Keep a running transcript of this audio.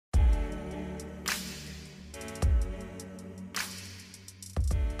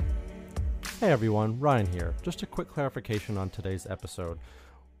Hey everyone, Ryan here. Just a quick clarification on today's episode.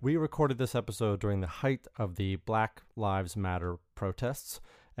 We recorded this episode during the height of the Black Lives Matter protests,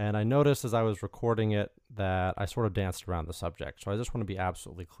 and I noticed as I was recording it that I sort of danced around the subject. So I just want to be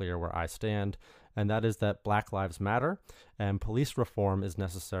absolutely clear where I stand, and that is that Black Lives Matter and police reform is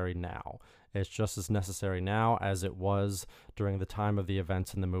necessary now. It's just as necessary now as it was during the time of the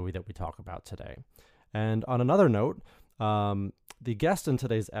events in the movie that we talk about today. And on another note, the guest in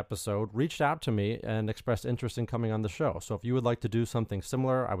today's episode reached out to me and expressed interest in coming on the show. So if you would like to do something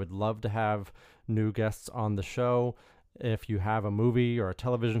similar, I would love to have new guests on the show. If you have a movie or a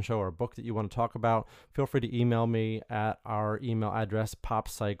television show or a book that you want to talk about, feel free to email me at our email address,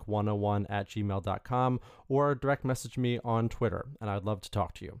 poppsych101@gmail.com, or direct message me on Twitter, and I'd love to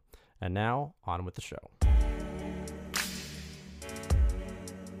talk to you. And now, on with the show.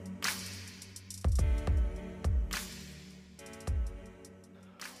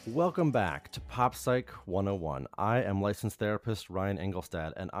 Welcome back to Pop Psych 101. I am licensed therapist Ryan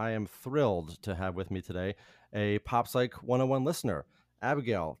Engelstad, and I am thrilled to have with me today a Pop Psych 101 listener.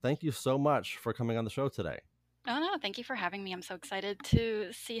 Abigail, thank you so much for coming on the show today. Oh, no, thank you for having me. I'm so excited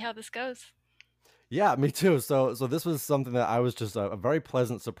to see how this goes. Yeah, me too. So this was something that I was just a very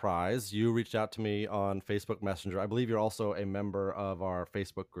pleasant surprise. You reached out to me on Facebook Messenger. I believe you're also a member of our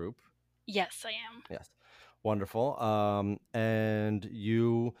Facebook group. Yes, I am. Yes. Wonderful. And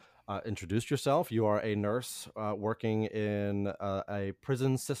you introduced yourself. You are a nurse working in a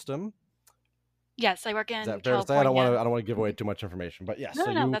prison system. Yes, I work Is in that fair to say? I don't California. want to give away too much information, but yes. No,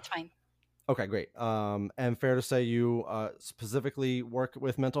 So no, you that's fine. okay? Great. And fair to say you specifically work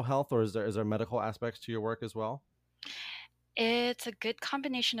with mental health, or is there medical aspects to your work as well? It's a good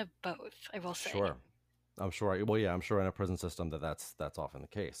combination of both, I will say. Sure. I'm sure. Well, yeah, I'm sure in a prison system that's often the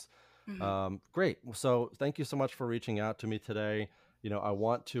case. Mhm. Great. So thank you so much for reaching out to me today. I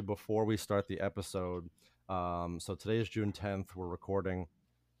want to, before we start the episode, so today is June 10th, we're recording,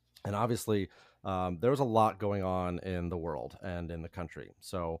 and obviously there's a lot going on in the world and in the country.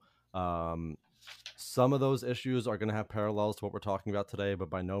 So some of those issues are going to have parallels to what we're talking about today, but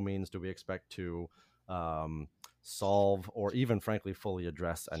by no means do we expect to solve or even frankly fully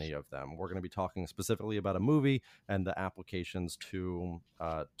address any of them. We're going to be talking specifically about a movie and the applications to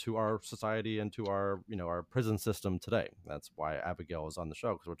our society and to our our prison system today. That's why Abigail is on the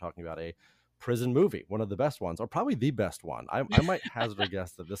show, because we're talking about a prison movie, one of the best ones, or probably the best one. I might hazard a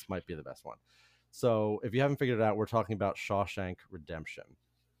guess that this might be the best one. So if you haven't figured it out, we're talking about Shawshank Redemption.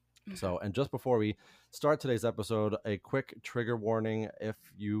 So, and just before we start today's episode, a quick trigger warning. If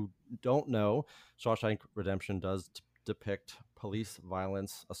you don't know, Shawshank Redemption does depict police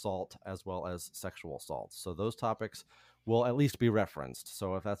violence, assault, as well as sexual assault. So those topics will at least be referenced.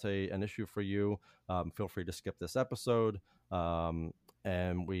 So if that's an issue for you, feel free to skip this episode, and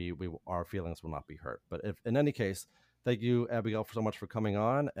our feelings will not be hurt. But if in any case, thank you, Abigail, so much for coming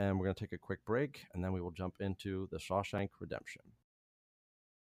on, and we're going to take a quick break, and then we will jump into the Shawshank Redemption.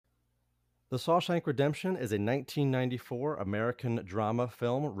 The Shawshank Redemption is a 1994 American drama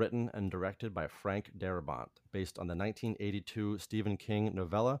film written and directed by Frank Darabont, based on the 1982 Stephen King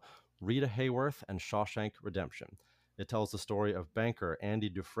novella Rita Hayworth and Shawshank Redemption. It tells the story of banker Andy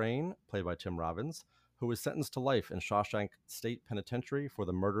Dufresne, played by Tim Robbins, who was sentenced to life in Shawshank State Penitentiary for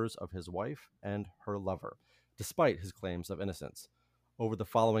the murders of his wife and her lover, despite his claims of innocence. Over the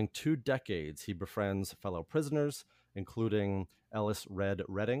following 2 decades, he befriends fellow prisoners, including Ellis Red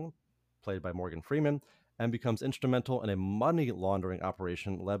Redding, played by Morgan Freeman, and becomes instrumental in a money laundering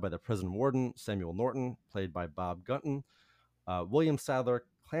operation led by the prison warden, Samuel Norton, played by Bob Gunton. William Sadler,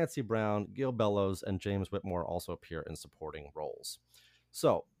 Clancy Brown, Gil Bellows, and James Whitmore also appear in supporting roles.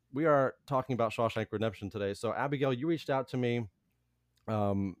 So we are talking about Shawshank Redemption today. So Abigail, you reached out to me.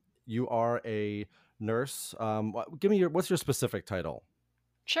 You are a nurse. Give me what's your specific title?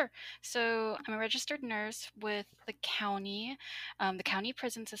 Sure. So I'm a registered nurse with the county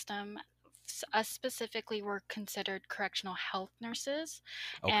prison system. Us specifically, we're considered correctional health nurses,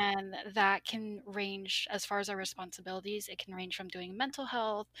 Okay. and that can range as far as our responsibilities. It can range from doing mental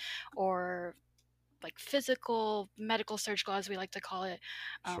health or like physical, medical, surgical, as we like to call it.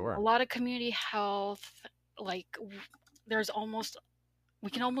 Sure. A lot of community health, like we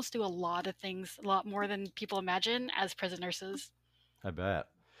can almost do a lot of things, a lot more than people imagine as prison nurses. I bet.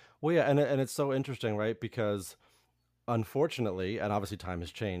 Well, yeah, and it's so interesting, right? Because unfortunately, and obviously time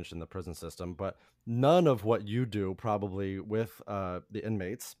has changed in the prison system, but none of what you do probably with the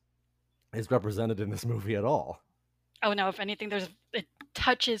inmates is represented in this movie at all. Oh no, if anything, it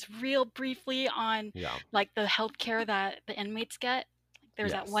touches real briefly on Yeah. like the health care that the inmates get.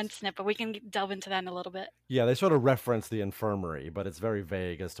 There was that one Yes. snip, but we can delve into that in a little bit. Yeah, they sort of reference the infirmary, but it's very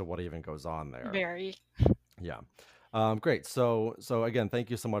vague as to what even goes on there. Very. Yeah. Great. So again, thank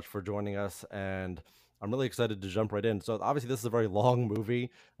you so much for joining us, and I'm really excited to jump right in. So obviously, this is a very long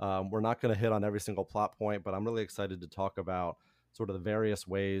movie. We're not going to hit on every single plot point, but I'm really excited to talk about sort of the various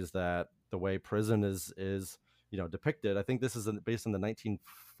ways that the way prison is depicted. I think this is based in the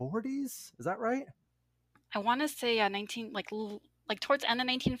 1940s. Is that right? I want to say 19 like towards the end of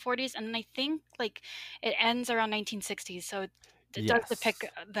 1940s, and then I think like it ends around 1960s. So it does depict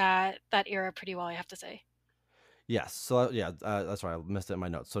Yes. that era pretty well, I have to say. Yes. So yeah, that's right. I missed it in my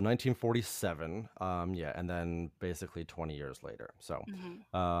notes. So 1947. Yeah, and then basically 20 years later.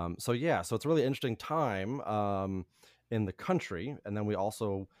 Hmm. So yeah. So it's a really interesting time in the country, and then we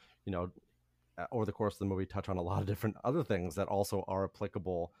also, you know, over the course of the movie, touch on a lot of different other things that also are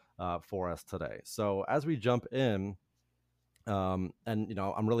applicable for us today. So as we jump in, and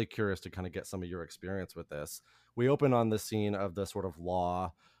I'm really curious to kind of get some of your experience with this. We open on the scene of the sort of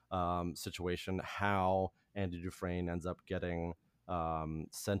law situation, how Andy Dufresne ends up getting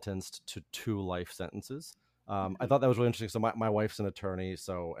sentenced to 2 life sentences. I Hmm. thought that was really interesting. So my wife's an attorney,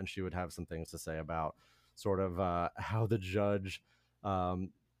 and she would have some things to say about sort of how the judge,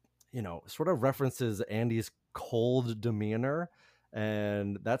 sort of references Andy's cold demeanor.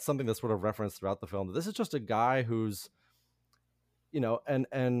 And that's something that's sort of referenced throughout the film. This is just a guy who's,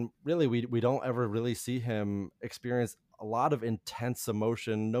 and really we don't ever really see him experience a lot of intense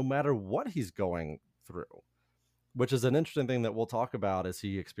emotion no matter what he's going through, which is an interesting thing that we'll talk about as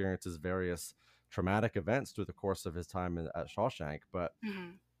he experiences various traumatic events through the course of his time at Shawshank. But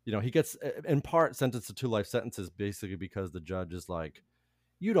Hmm. he gets in part sentenced to 2 life sentences basically because the judge is like,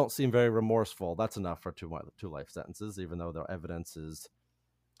 you don't seem very remorseful, that's enough for two life sentences, even though the evidence is,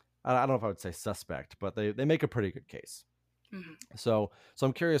 I don't know if I would say suspect, but they make a pretty good case. Hmm. So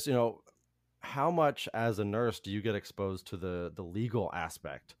I'm curious, how much as a nurse do you get exposed to the legal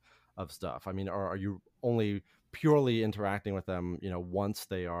aspect of stuff? I mean, are you only purely interacting with them, once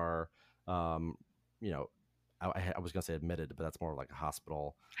they are, um, you know, I was gonna say admitted, but that's more like a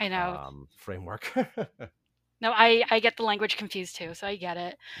hospital I know. framework. No, I get the language confused too, so I get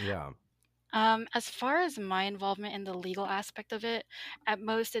it. Yeah, As far as my involvement in the legal aspect of it, at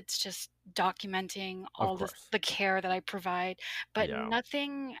most it's just documenting of all course. the care that I provide, but Yeah,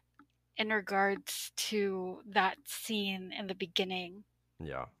 nothing in regards to that scene in the beginning.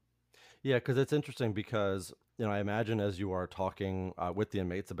 yeah. Yeah, because it's interesting because I imagine as you are talking with the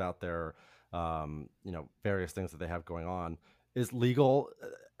inmates about their various things that they have going on, is legal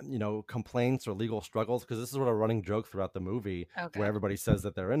complaints or legal struggles, because this is sort of a running joke throughout the movie Oh where god. everybody says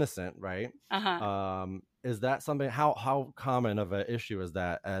that they're innocent, right? Uh-huh. Is that something? How common of an issue is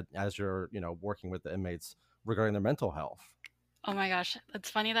that as you're working with the inmates regarding their mental health? Oh my gosh, it's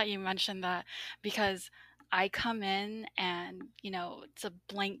funny that you mentioned that because I come in and, it's a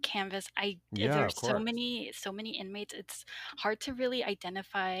blank canvas. Yeah, of There's so course. many inmates. It's hard to really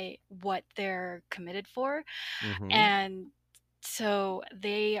identify what they're committed for. Mm-hmm. And so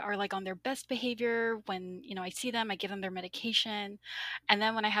they are like on their best behavior when, I see them, I give them their medication. And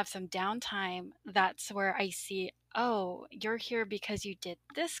then when I have some downtime, that's where I see, oh, you're here because you did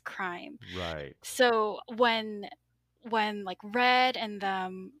this crime. Right. So when like Red and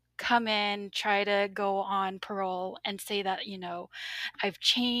them come in, try to go on parole and say that, I've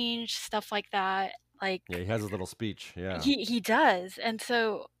changed, stuff like that, Yeah, like he has his little speech. Yeah. he does. And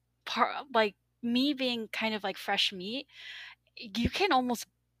so part like me being kind of like fresh meat, you can almost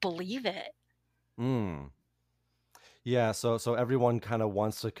believe it. Mm. Yeah, so everyone kind of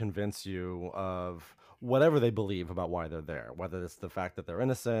wants to convince you of whatever they believe about why they're there, whether it's the fact that they're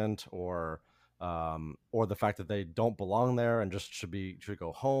innocent or the fact that they don't belong there and just should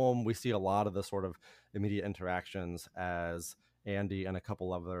go home. We see a lot of the sort of immediate interactions as Andy and a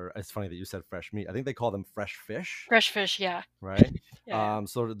couple other. It's funny that you said fresh meat. I think they call them fresh fish, Fresh fish, yeah. right? Yeah.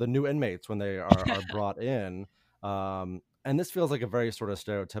 So the new inmates when they are brought in, and this feels like a very sort of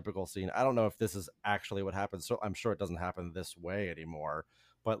stereotypical scene. I don't know if this is actually what happens. So I'm sure it doesn't happen this way anymore.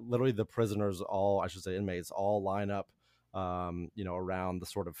 But literally, the prisoners all, I should say, inmates all line up, around the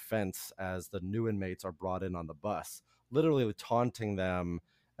sort of fence as the new inmates are brought in on the bus, literally taunting them,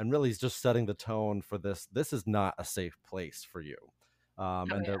 and really just setting the tone for this. This is not a safe place for you. Oh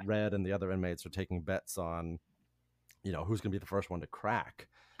And yeah. the Red and the other inmates are taking bets on who's going to be the first one to crack.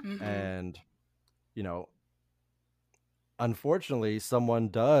 Hmm. And you know unfortunately someone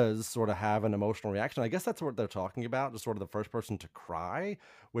does sort of have an emotional reaction. I guess that's what they're talking about, just sort of the first person to cry,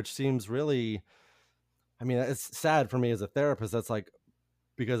 which seems really, I mean, it's sad for me as a therapist. That's like,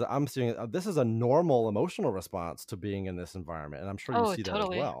 because I'm seeing this is a normal emotional response to being in this environment, and I'm sure you Oh, see that as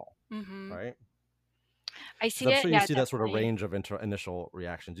totally. well, Mhm. right? I Because see I'm it, sure you yeah, see that sort of definitely. range of initial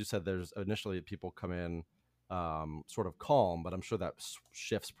reactions. You said there's initially people come in sort of calm, but I'm sure that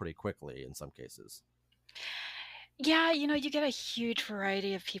shifts pretty quickly in some cases. Yeah, you get a huge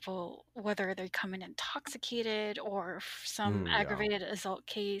variety of people, whether they come in intoxicated or some Mm, yeah, aggravated assault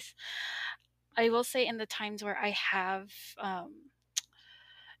case. I will say in the times where I have,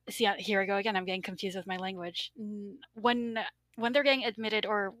 see, here I go again. I'm getting confused with my language. When they're getting admitted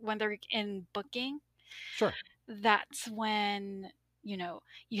or when they're in booking, sure. that's when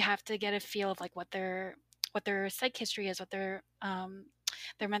you have to get a feel of like what their psych history is, what their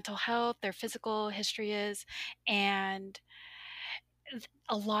mental health, their physical history is, and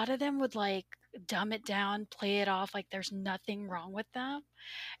a lot of them would like dumb it down, play it off like there's nothing wrong with them.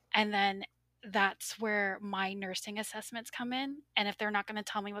 And then that's where my nursing assessments come in. And if they're not going to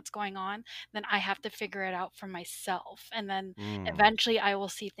tell me what's going on, then I have to figure it out for myself. And then Mm, eventually I will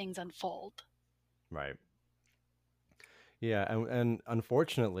see things unfold. right. Yeah, and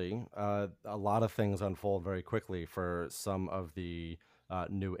unfortunately, a lot of things unfold very quickly for some of the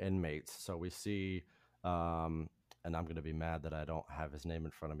new inmates. So we see, um, and I'm going to be mad that I don't have his name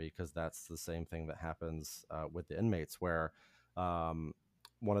in front of me because that's the same thing that happens with the inmates, where um,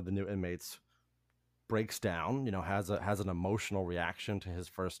 one of the new inmates breaks down, has an emotional reaction to his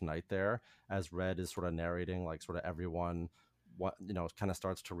first night there, as Red is sort of narrating, like sort of everyone, what kind of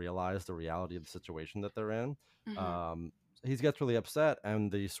starts to realize the reality of the situation that they're in. Hmm. um, he gets really upset,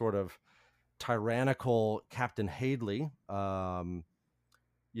 and the sort of tyrannical Captain Hadley,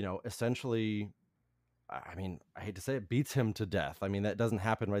 essentially, I mean, I hate to say it, beats him to death. I mean, that doesn't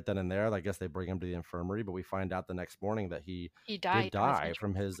happen right then and there. I guess they bring him to the infirmary, but we find out the next morning that he He did died from his die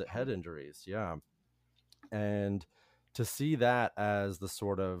from his injuries. head injuries. Yeah. And to see that as the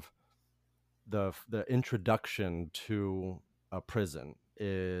sort of the introduction to a prison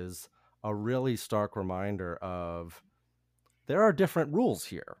is a really stark reminder of there are different rules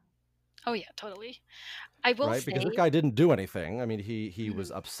here, Oh yeah, totally. I will right? Because this say, guy didn't do anything. I mean, he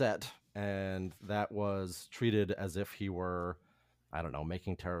was mhm, upset, and that was treated as if he were, I don't know,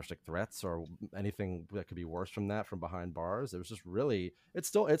 making terroristic threats or anything that could be worse from that, from behind bars. It was just really,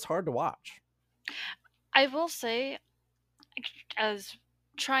 it's hard to watch. I will say, as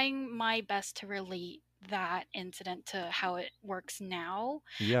trying my best to relate that incident to how it works now,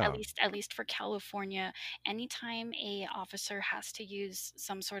 Yeah. at least for California, anytime a officer has to use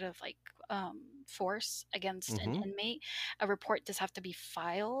some sort of like force against an Mm-hmm. inmate, a report does have to be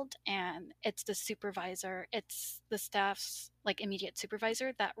filed, and it's the supervisor, it's the staff's like immediate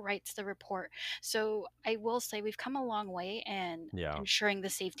supervisor that writes the report. So I will say we've come a long way in Yeah. ensuring the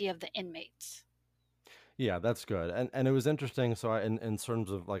safety of the inmates. Yeah, that's good. And it was interesting. So in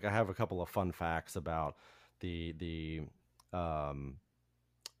terms of, like, I have a couple of fun facts about the um,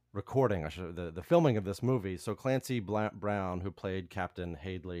 recording, the filming of this movie. So Clancy Brown, who played Captain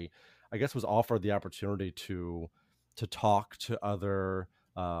Hadley, I guess was offered the opportunity to talk to other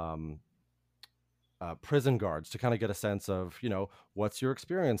um, prison guards to kind of get a sense of, what's your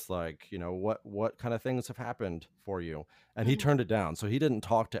experience like, what kind of things have happened for you, and he Mhm. turned it down. So he didn't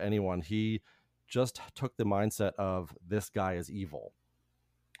talk to anyone. He just took the mindset of this guy is evil,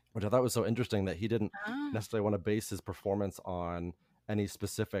 which I thought was so interesting, that he didn't Ah. necessarily want to base his performance on any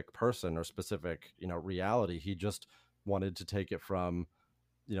specific person or specific, reality. He just wanted to take it from,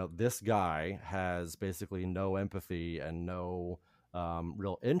 this guy has basically no empathy and no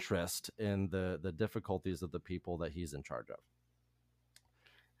real interest in the difficulties of the people that he's in charge of.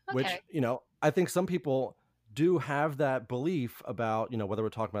 Which, Okay. I think some people do have that belief about, whether we're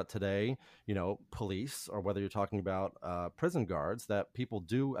talking about today, police, or whether you're talking about prison guards, that people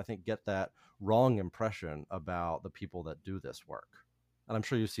do, I think, get that wrong impression about the people that do this work. And I'm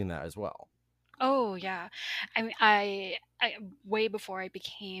sure you've seen that as well. Oh, yeah. I mean, I way before I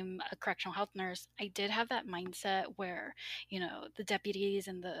became a correctional health nurse, I did have that mindset where, the deputies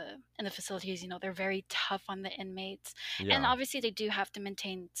and the facilities, they're very tough on the inmates. And Yeah. obviously they do have to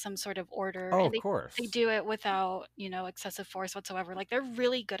maintain some sort of order, Oh, and of they course. do it without, excessive force whatsoever. Like they're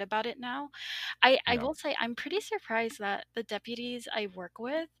really good about it now. I Yeah. will say I'm pretty surprised that the deputies I work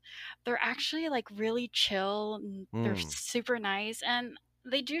with, they're actually like really chill, and they're Hmm. super nice, and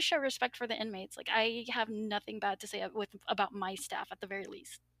they do show respect for the inmates. Like I have nothing bad to say about my staff at the very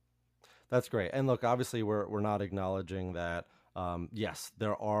least. That's great. And look, obviously, we're not acknowledging that. Yes,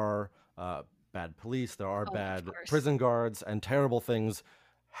 there are bad police, there are Oh, of bad course. prison guards, and terrible things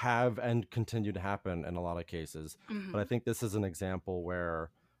have and continue to happen in a lot of cases. But I Mhm. think this is an example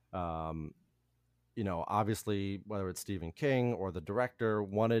where, um, obviously, whether it's Stephen King or the director,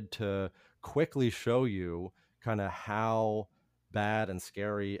 wanted to quickly show you kind of how bad and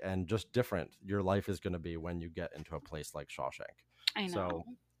scary and just different your life is going to be when you get into a place like Shawshank. I know.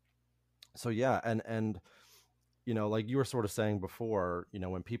 So, yeah, and like you were sort of saying before,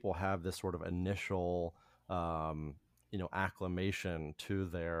 when people have this sort of initial, um, acclamation to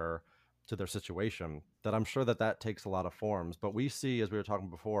their situation, that I'm sure that that takes a lot of forms. But we see, as we were talking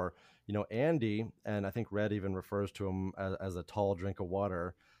before, Andy, and I think Red even refers to him as a tall drink of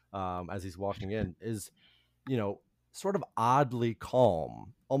water, as he's walking in, is, you know, sort of oddly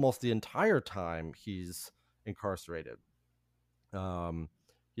calm almost the entire time he's incarcerated. um,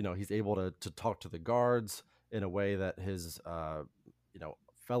 he's able to talk to the guards in a way that his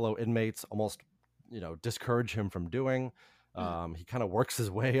fellow inmates almost discourage him from doing. Mhm. He kind of works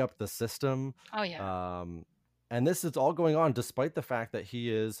his way up the system. Oh, yeah. um, and this is all going on despite the fact that he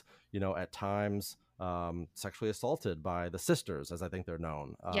is, at times, sexually assaulted by the sisters, as I think they're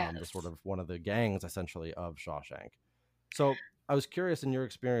known, the sort Yes. of one of the gangs essentially of Shawshank. So I was curious, in your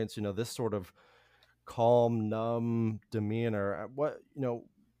experience, this sort of calm, numb demeanor. What,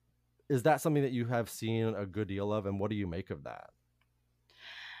 is that something that you have seen a good deal of, and what do you make of that?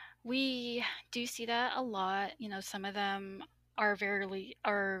 We do see that a lot. Some of them are very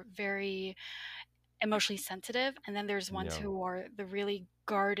emotionally sensitive, and then there's ones Yeah. who are the really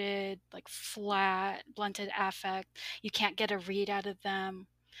guarded, like flat, blunted affect. You can't get a read out of them.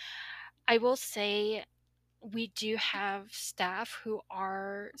 I will say we do have staff who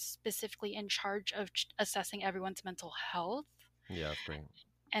are specifically in charge of assessing everyone's mental health. Yeah, that's great.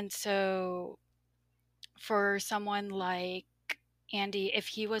 And so for someone like Andy, if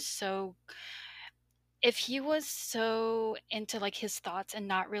he was so into like his thoughts and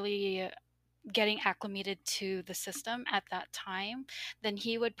not really getting acclimated to the system at that time, then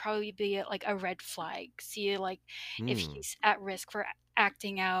he would probably be like a red flag. See, like if Hmm. he's at risk for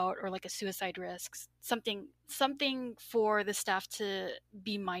acting out or like a suicide risk, something for the staff to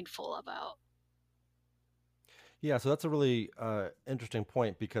be mindful about. Yeah, so that's a really interesting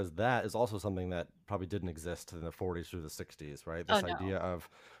point, because that is also something that probably didn't exist in the 40s through the 60s, right? Oh This no. idea of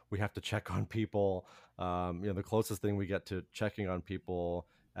we have to check on people. The closest thing we get to checking on people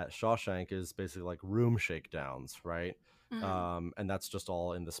at Shawshank is basically like room shakedowns, right? Mhm. And that's just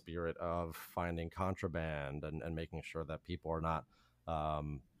all in the spirit of finding contraband and making sure that people are not,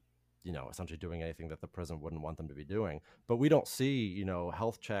 um, essentially doing anything that the prison wouldn't want them to be doing. But we don't see,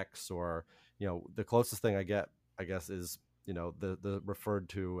 health checks, or, the closest thing I get, I guess, is, the referred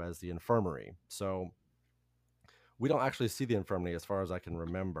to as the infirmary. So we don't actually see the infirmary as far as I can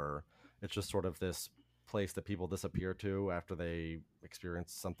remember. It's just sort of this place that people disappear to after they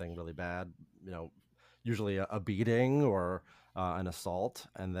experience something really bad, you know, usually a beating or an assault,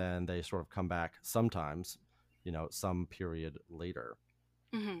 and then they sort of come back sometimes, some period later.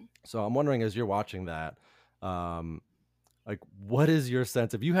 Mhm. So I'm wondering, as you're watching that, um, like, what is your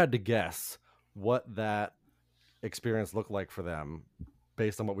sense, if you had to guess what that experience looked like for them,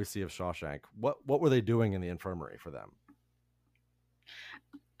 based on what we see of Shawshank? What were they doing in the infirmary for them?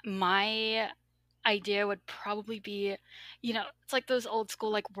 My idea would probably be, it's like those old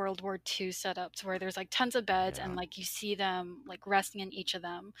school like World War II setups where there's like tons of beds and Yeah. like you see them like resting in each of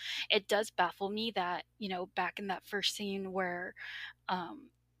them. It does baffle me that, back in that first scene where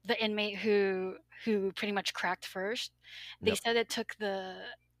um the inmate who pretty much cracked first, they Yep. said it took the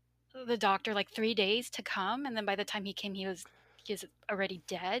doctor like 3 days to come, and then by the time he came he was already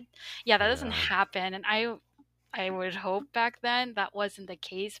dead. Yeah, that doesn't Yeah. happen, and I would hope back then that wasn't the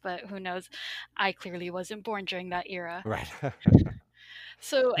case, but who knows? I clearly wasn't born during that era. Right.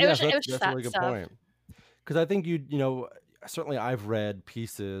 So it Yeah, was so it that's was just that's a that really good stuff. point. Because I think certainly I've read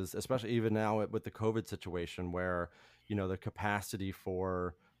pieces, especially even now with the COVID situation, where the capacity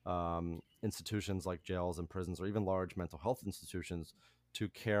for institutions like jails and prisons, or even large mental health institutions, to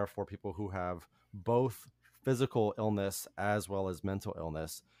care for people who have both physical illness as well as mental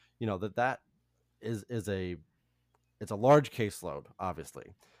illness, that is a it's a large caseload,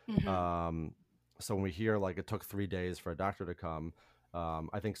 obviously. Mhm. Um, so when we hear like it took 3 days for a doctor to come,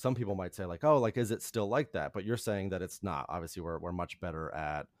 I think some people might say like, oh, like, is it still like that? But you're saying that it's not. Obviously, we're much better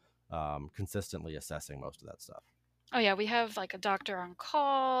at consistently assessing most of that stuff. Oh, yeah, we have, like, a doctor on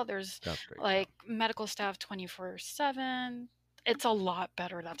call, there's, That's great. Yeah. like, medical staff 24/7. It's a lot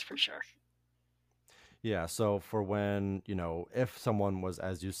better, that's for sure. Yeah. So for when, if someone was,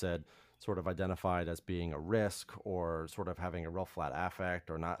 as you said, sort of identified as being a risk, or sort of having a real flat affect,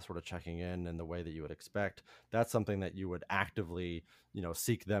 or not sort of checking in the way that you would expect, that's something that you would actively,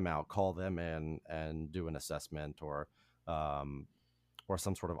 seek them out, call them in, and do an assessment, um, or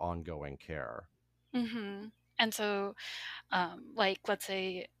some sort of ongoing care. Mhm. And so, like, let's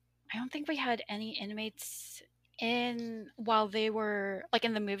say I don't think we had any inmates in while they were like,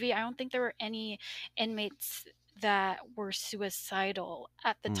 in the movie, I don't think there were any inmates that were suicidal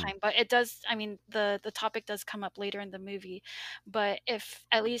at the Mm, time, but it does I mean, the topic does come up later in the movie, but if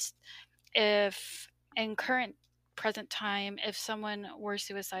at least if in current present time, if someone were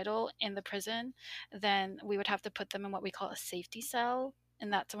suicidal in the prison, then we would have to put them in what we call a safety cell,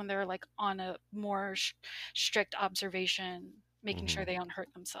 and that's when they're like on a more strict observation, making sure mhm. they don't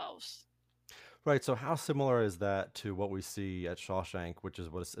hurt themselves. Right. So, how similar is that to what we see at Shawshank, which is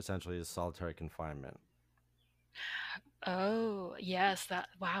what essentially is solitary confinement? Oh, yes, that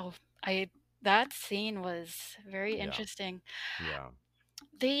wow. I that scene was very Yeah. interesting. Yeah.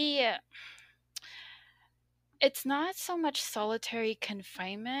 The It's not so much solitary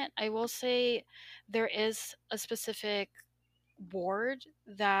confinement. I will say there is a specific ward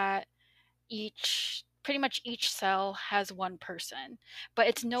that each pretty much each cell has one person, but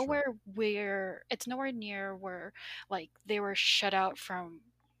Sure. it's nowhere near where, like, they were shut out from,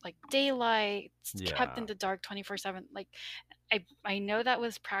 like, daylight, kept Yeah. in the dark 24/7, like, I know that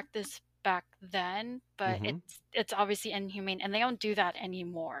was practiced back then, but Hmm. it's obviously inhumane, and they don't do that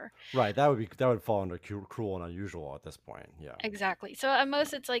anymore. Right. That would fall under cruel and unusual at this point. Yeah. Exactly. So at Yeah.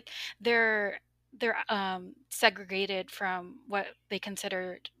 most it's like they're segregated from what they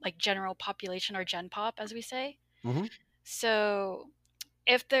considered like general population or gen pop, as we say. Hmm. So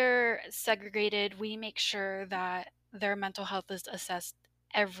if they're segregated, we make sure that their mental health is assessed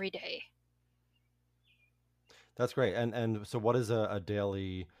every day. That's great. And so, what does a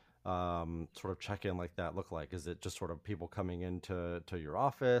daily sort of check in like that look like? Is it just sort of people coming into your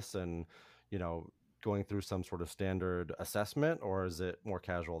office and you know going through some sort of standard assessment, or is it more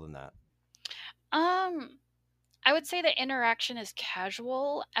casual than that? Um, I would say the interaction is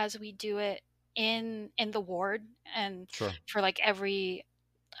casual as we do it in the ward, and Sure. for like every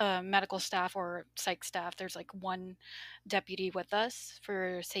medical staff or psych staff, there's like one deputy with us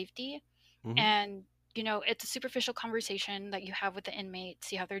for safety. Hmm. And, it's a superficial conversation that you have with the inmate,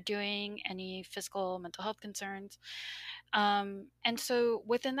 see how they're doing, any physical, mental health concerns. And so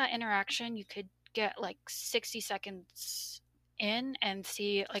within that interaction, you could get like 60 seconds in and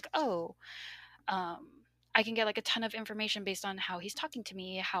see, like, oh, um, I can get like a ton of information based on how he's talking to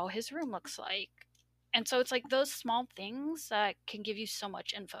me, how his room looks like. And so it's like those small things that can give you so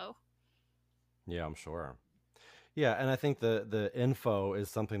much info. Yeah, I'm sure. Yeah, and I think the info is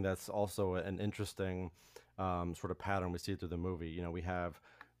something that's also an interesting sort of pattern we see through the movie. You know, we have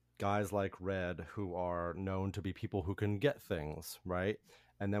guys like Red who are known to be people who can get things right,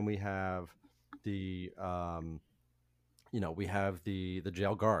 and then we have the we have the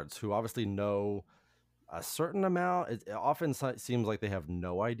jail guards who obviously know a certain amount. It often seems like they have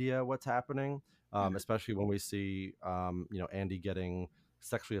no idea what's happening, Mhm. especially when we see Andy getting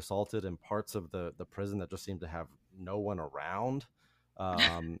sexually assaulted in parts of the prison that just seem to have no one around.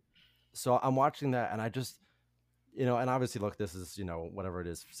 Um, so I'm watching that and I just and obviously look, this is whatever it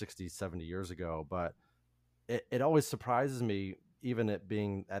is, 60, 70 years ago, but it always surprises me, even it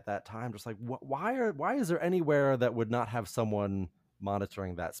being at that time, just like why is there anywhere that would not have someone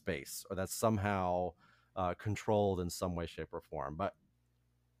monitoring that space, or that's somehow controlled in some way, shape, or form. But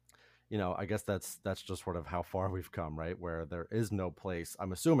I guess that's just sort of how far we've come, right? Where there is no place,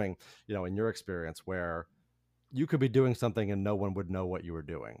 I'm assuming, in your experience, where you could be doing something and no one would know what you were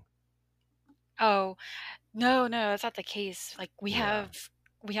doing. Oh, no, no, that's not the case. Like Yeah.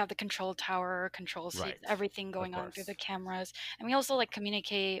 we have the control tower, control seats, Right. everything Of going on through the course. cameras. And we also like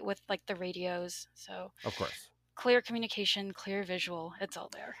communicate with like the radios. So Of course. clear communication, clear visual, it's all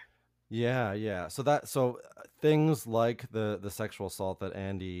there. Yeah, yeah. So things like the sexual assault that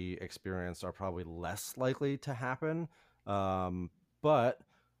Andy experienced are probably less likely to happen. But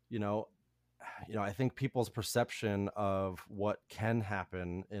you know, I think people's perception of what can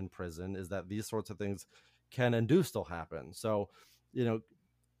happen in prison is that these sorts of things can and do still happen. So, you know,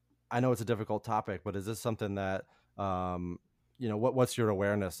 I know it's a difficult topic, but is this something that what's your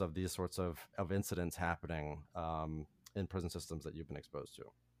awareness of these sorts of incidents happening in prison systems that you've been exposed to?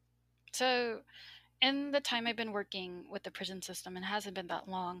 So in the time I've been working with the prison system, and it hasn't been that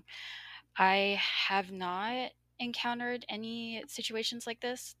long, I have not encountered any situations like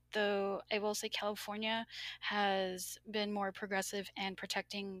this, though I will say California has been more progressive and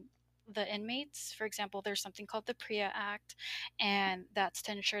protecting the inmates. For example, there's something called the PREA Act, and that's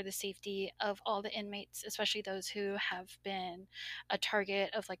to ensure the safety of all the inmates, especially those who have been a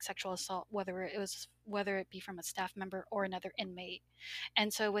target of like sexual assault, whether it was whether it be from a staff member or another inmate.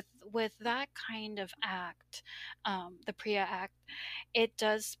 And so with that kind of act, the PREA Act, it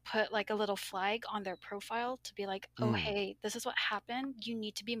does put like a little flag on their profile to be like, oh Mm, hey, this is what happened. You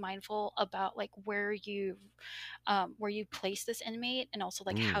need to be mindful about like where you place this inmate, and also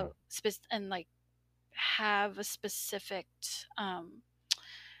like how mm. and like have a specific um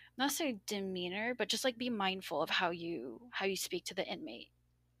not necessarily demeanor, but just like be mindful of how you speak to the inmate,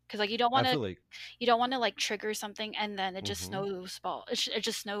 because like Absolutely. you don't want to like trigger something and then Hmm. it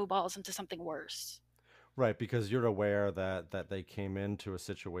just snowballs into something worse. Right, because you're aware that they came into a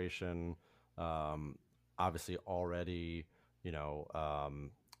situation, um, obviously already, you know,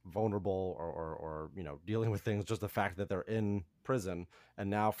 vulnerable or dealing with things. Just the fact that they're in prison, and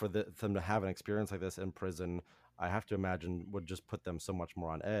now for them to have an experience like this in prison, I have to imagine would just put them so much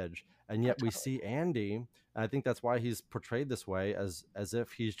more on edge. And Oh, yet we totally. see Andy, and I think that's why he's portrayed this way, as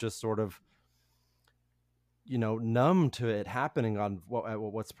if he's just sort of numb to it happening on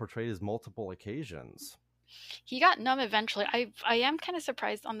what's portrayed as multiple occasions. He got numb eventually. I am kind of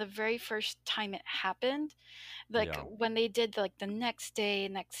surprised on the very first time it happened, like Yeah, when they did like the next day,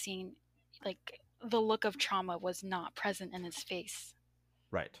 next scene, like the look of trauma was not present in his face.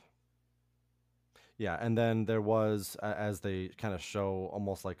 right. Yeah, and then there was, as they kind of show,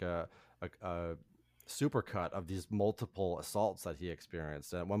 almost like a supercut of these multiple assaults that he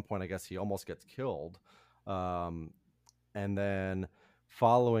experienced. And at one point, I guess he almost gets killed, um, and then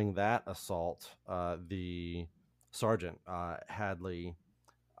following that assault, the sergeant Hadley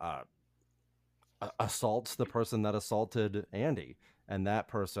uh, assaults the person that assaulted Andy, and that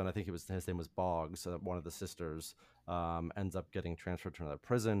person, I think his name was Boggs, one of the sisters, ends up getting transferred to another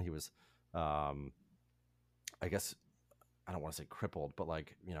prison. He was, um, I guess, I don't want to say crippled, but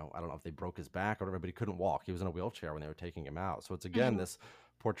like, I don't know if they broke his back or whatever, but he couldn't walk. He was in a wheelchair when they were taking him out. So it's again Mhm. this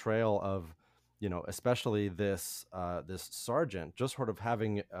portrayal of, especially this sergeant just sort of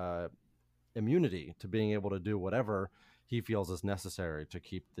having immunity to being able to do whatever he feels is necessary to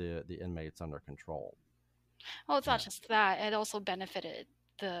keep the inmates under control. Well, it's not Yeah. just that, it also benefited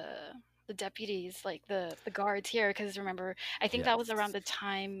the the deputies, like the guards here, because remember, I think that was around Yes. the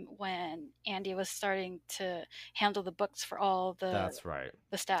time when Andy was starting to handle the books for all That's right.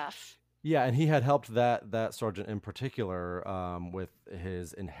 the staff. Yeah, and he had helped that sergeant in particular, with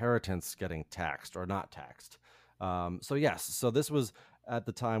his inheritance getting taxed or not taxed. So yes, so this was at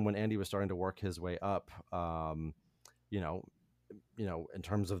the time when Andy was starting to work his way up. You know, in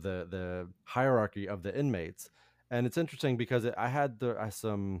terms of the hierarchy of the inmates, and it's interesting because I had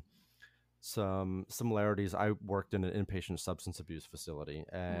some similarities. I worked in an inpatient substance abuse facility,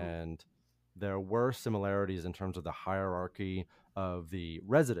 Mhm. and there were similarities in terms of the hierarchy of the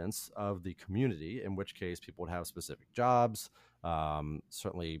residents of the community, in which case people would have specific jobs.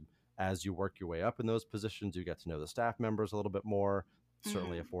 Certainly, as you work your way up in those positions, you get to know the staff members a little bit more.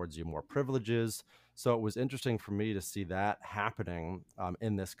 Certainly Mhm. affords you more privileges. So it was interesting for me to see that happening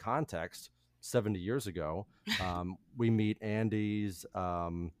in this context 70 years ago. We meet Andy's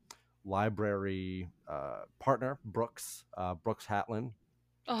library partner, Brooks Hatlin,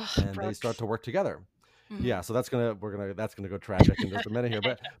 Oh, and they start Brooks. to work together. Mhm. Yeah, so that's gonna go tragic in just a minute here,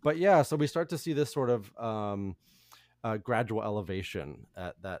 but yeah, so we start to see this sort of gradual elevation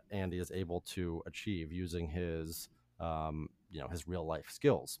that Andy is able to achieve using his real life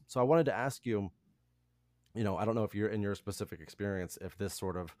skills. So I wanted to ask you, I don't know if you're in your specific experience, if this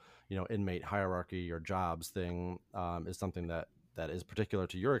sort of, inmate hierarchy or jobs thing is something that is particular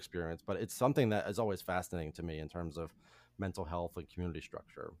to your experience, but it's something that is always fascinating to me in terms of mental health and community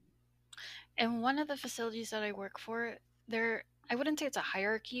structure. And one of the facilities that I work for, there I wouldn't say it's a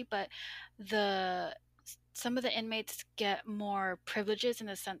hierarchy, but the some of the inmates get more privileges in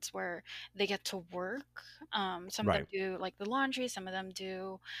the sense where they get to work. Some of them Right. do like the laundry, some of them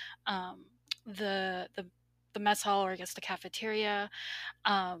do um, the the the mess hall, or I guess the cafeteria,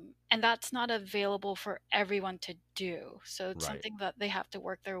 and that's not available for everyone to do. So it's Right. something that they have to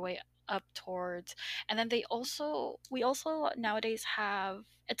work their way up towards. And then we also nowadays have,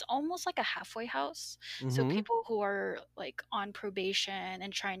 it's almost like a halfway house. So Mm-hmm. people who are like on probation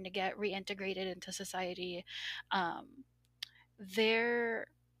and trying to get reintegrated into society, um, they're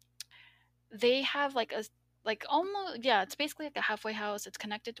they have like a like almost, yeah, it's basically like a halfway house. It's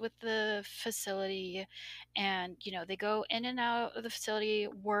connected with the facility, and they go in and out of the facility,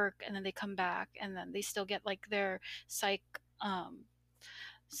 work, and then they come back, and then they still get like their psych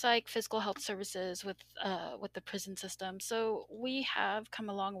physical health services with the prison system. So we have come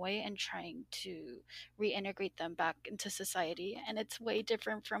a long way in trying to reintegrate them back into society, and it's way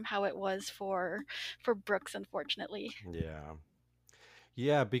different from how it was for Brooks, unfortunately. Yeah.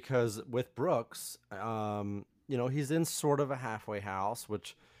 Yeah, because with Brooks, he's in sort of a halfway house,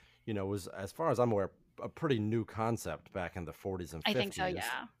 which, was, as far as I'm aware, a pretty new concept back in the 40s and I think so, 50s.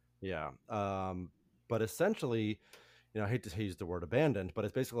 yeah. Yeah. But essentially, I hate to use the word abandoned, but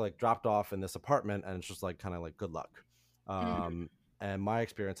it's basically like dropped off in this apartment and it's just like kind of like good luck. Mhm, Um, and my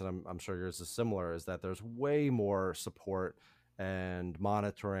experience, and I'm sure yours is similar, is that there's way more support and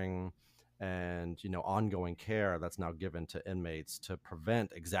monitoring and ongoing care that's now given to inmates to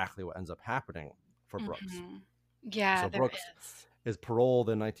prevent exactly what ends up happening for Brooks. mhm. Yeah, So there Brooks is. is paroled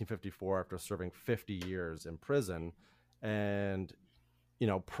in 1954 after serving 50 years in prison, and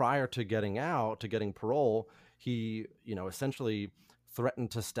prior to getting out, to getting parole, he, essentially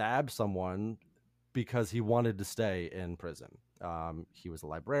threatened to stab someone because he wanted to stay in prison. He was a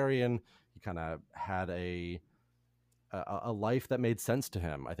librarian. He kind of had a life that made sense to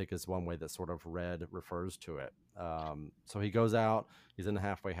him, I think, is one way that sort of Red refers to it. So he goes out, he's in the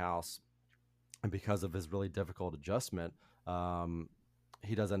halfway house, and because of his really difficult adjustment, um,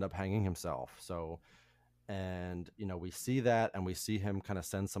 he does end up hanging himself. So, and we see that, and we see him kind of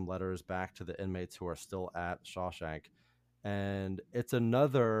send some letters back to the inmates who are still at Shawshank, and it's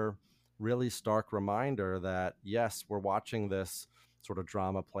another really stark reminder that yes, we're watching this sort of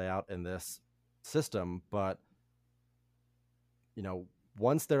drama play out in this system, but you know,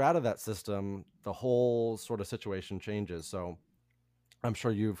 once they're out of that system, the whole sort of situation changes. So I'm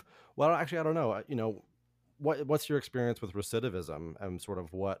sure well, actually, I don't know. What's your experience with recidivism and sort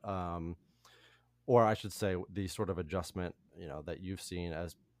of or I should say, the sort of adjustment, that you've seen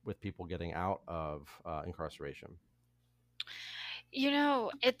as with people getting out of incarceration?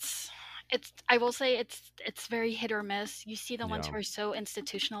 It's I will say it's very hit or miss. You see the ones Yeah. who are so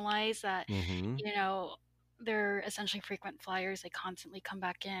institutionalized that, Mm-hmm. you know, they're essentially frequent flyers. They constantly come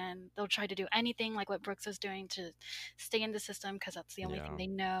back in. They'll try to do anything like what Brooks is doing to stay in the system because that's the only thing Yeah. they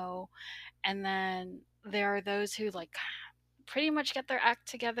know. And then there are those who like pretty much get their act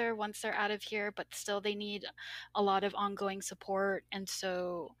together once they're out of here, but still they need a lot of ongoing support. And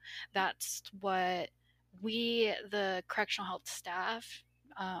so that's what we, the correctional health staff,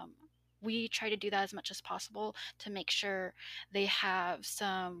 um, we try to do that as much as possible to make sure they have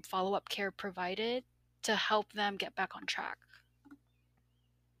some follow up care provided to help them get back on track.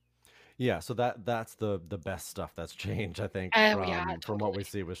 Yeah, so that's the best stuff that's changed, I think, Oh, yeah, from what we totally.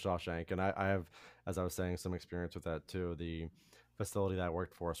 see with Shawshank. And I have, as I was saying, some experience with that too. The facility that I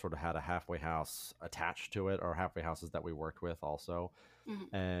worked for sort of had a halfway house attached to it, or halfway houses that we worked with also.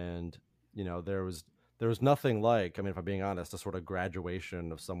 Mhm. And there was nothing like, I mean, if I'm being honest, a sort of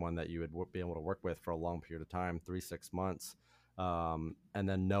graduation of someone that you would be able to work with for a long period of time, 3 6 months, and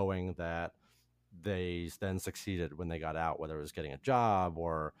then knowing that they then succeeded when they got out, whether it was getting a job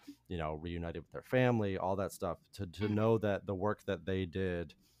or reunited with their family, all that stuff. To Mhm. know that the work that they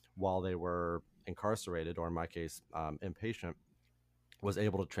did while they were incarcerated, or in my case, inpatient, was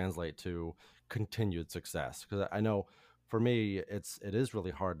able to translate to continued success. Because I know for me, it is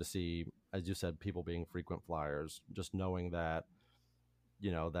really hard to see, as you said, people being frequent flyers, just knowing that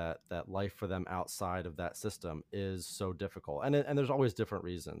that life for them outside of that system is so difficult, and there's always different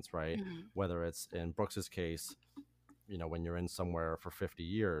reasons, right? Mhm. Whether it's in Brooks's case, when you're in somewhere for 50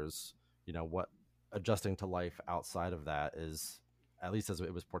 years, what adjusting to life outside of that is, at least as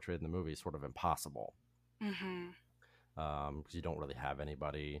it was portrayed in the movie, sort of impossible, Mhm. because you don't really have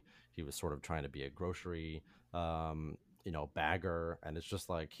anybody. He was sort of trying to be a grocery bagger, and it's just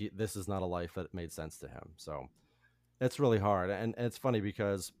like this is not a life that made sense to him. So it's really hard, and it's funny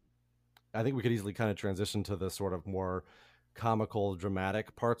because I think we could easily kind of transition to the sort of more comical,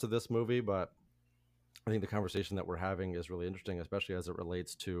 dramatic parts of this movie, but I think the conversation that we're having is really interesting, especially as it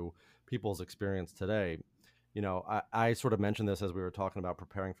relates to people's experience today. I sort of mentioned this as we were talking about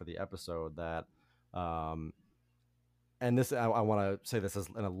preparing for the episode that, um, and this I want to say this as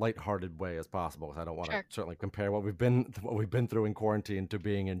in a lighthearted way as possible, because I don't want to Sure. certainly compare what we've been through in quarantine to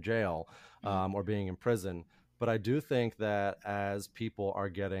being in jail, Mhm. or being in prison. But I do think that as people are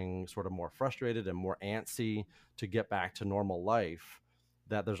getting sort of more frustrated and more antsy to get back to normal life,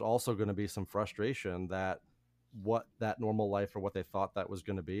 that there's also going to be some frustration that what that normal life or what they thought that was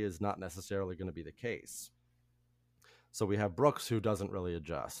going to be is not necessarily going to be the case. So we have Brooks, who doesn't really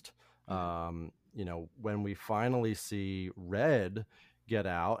adjust. Mhm. When we finally see Red get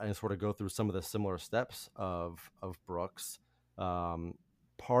out and sort of go through some of the similar steps of Brooks, um,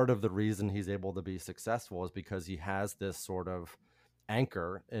 part of the reason he's able to be successful is because he has this sort of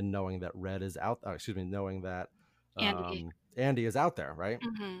anchor in knowing that Red is out. Excuse me, knowing that Andy. Andy is out there, right?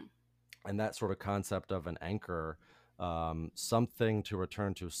 Mhm. And that sort of concept of an anchor, something to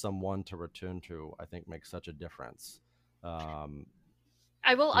return to, someone to return to, I think makes such a difference. um,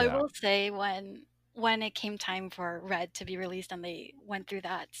 I Yeah, will say when it came time for Red to be released and they went through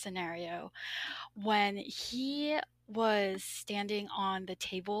that scenario, when he was standing on the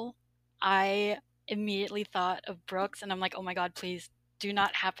table, I immediately thought of Brooks and I'm like, "Oh my god, please do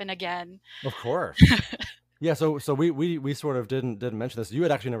not happen again." of course. Yeah, so we sort of didn't mention this. You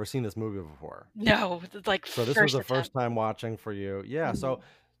had actually never seen this movie before. No, like So this was first the first attempt. time watching for you. Yeah. So Mhm.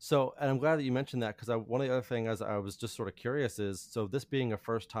 so and I'm glad that you mentioned that because one of the other things I was just sort of curious is so this being a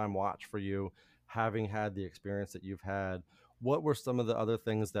first time watch for you, having had the experience that you've had, what were some of the other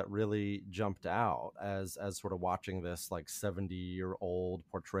things that really jumped out as sort of watching this like 70-year-old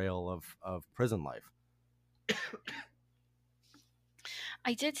portrayal of prison life?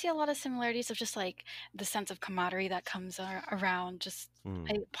 I did see a lot of similarities of just like the sense of camaraderie that comes around just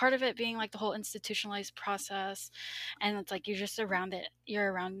Mm, part of it being like the whole institutionalized process, and it's like you're just around it,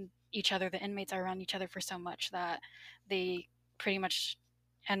 you're around each other, the inmates are around each other for so much that they pretty much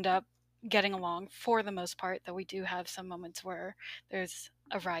end up getting along for the most part, though we do have some moments where there's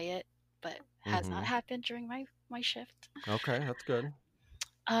a riot, but has not mm-hmm. happened during my shift. Okay, that's good.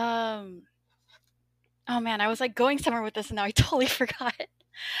 um oh man, I was like going somewhere with this and now I totally forgot.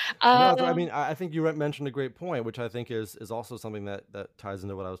 No, I um mean, I think you mentioned a great point, which I think is also something that ties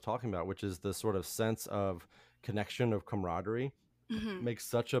into what I was talking about, which is the sort of sense of connection of camaraderie mhm. makes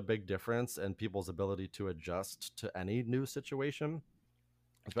such a big difference in people's ability to adjust to any new situation,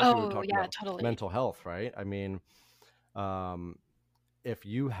 especially when we're Oh, talking yeah, about totally. mental health, right? I mean, um, if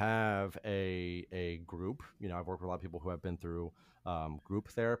you have a group, I've worked with a lot of people who have been through group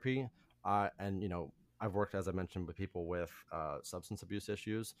therapy, and I've worked, as I mentioned, with people with substance abuse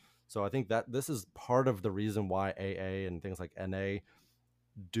issues. So I think that this is part of the reason why AA and things like NA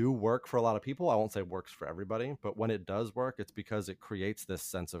do work for a lot of people. I won't say works for everybody, but when it does work, it's because it creates this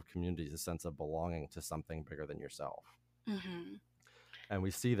sense of community, this sense of belonging to something bigger than yourself. Mhm. And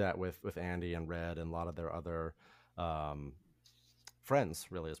we see that with Andy and Red and a lot of their other um,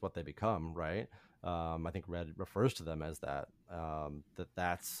 friends. Really, is what they become, right? I think Red refers to them as that.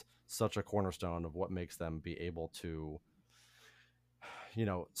 That's such a cornerstone of what makes them be able to,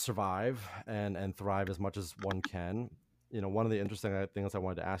 survive and thrive as much as one can. One of the interesting things I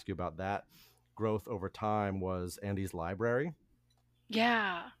wanted to ask you about that growth over time was Andy's library.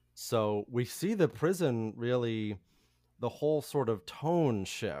 Yeah. So we see the prison really, the whole sort of tone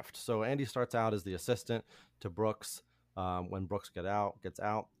shift. So Andy starts out as the assistant to Brooks. When Brooks gets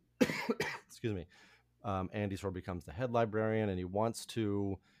out, excuse me, Andy sort of becomes the head librarian, and he wants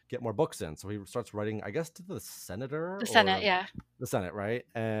to get more books in. So he starts writing, I guess, to the senator The Senate, or yeah. the Senate, right?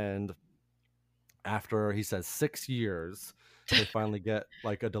 And after he says 6 years, they finally get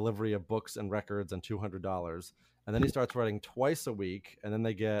like a delivery of books and records and $200. And then he starts writing twice a week, and then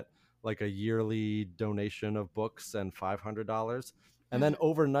they get like a yearly donation of books and $500. And then Mhm.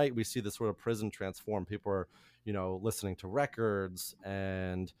 overnight, we see this sort of prison transform. People are, listening to records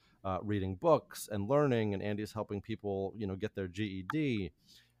and reading books and learning, and Andy's helping people, get their GED.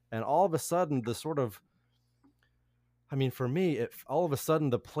 And all of a sudden, the sort of, I mean, for me, all of a sudden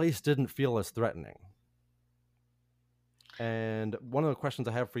the place didn't feel as threatening. And one of the questions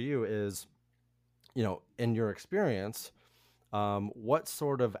I have for you is, in your experience, what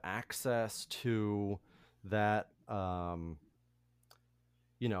sort of access to that,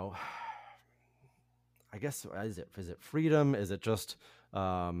 you know, I guess is it freedom? Is it just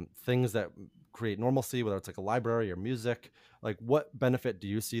things that create normalcy, whether it's like a library or music? Like, what benefit do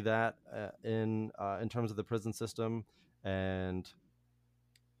you see that in terms of the prison system? And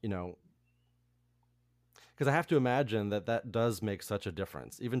you know, because I have to imagine that does make such a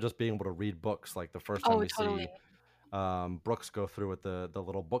difference. Even just being able to read books, like the first time Oh, we totally. see Brooks go through with the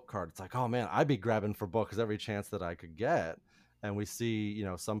little book card. It's like, oh man, I'd be grabbing for books every chance that I could get. And we see,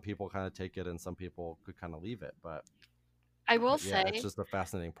 some people kind of take it and some people could kind of leave it. I will But yeah, it's say just a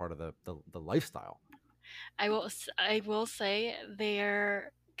fascinating part of the lifestyle. I will say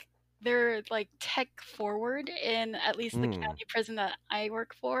they're like tech forward in at least the Mm, county prison that I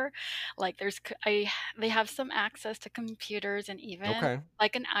work for. Like they have some access to computers and even okay,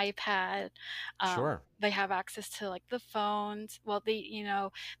 like an iPad. sure. They have access to like the phones. Well, they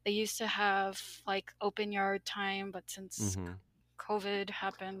used to have like open yard time, but since Mm-hmm. COVID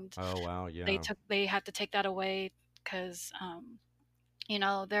happened, Oh wow, yeah. they had to take that away because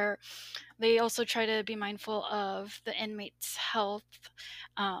they're they also try to be mindful of the inmates' health.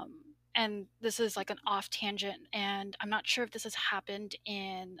 And this is like an off tangent, and I'm not sure if this has happened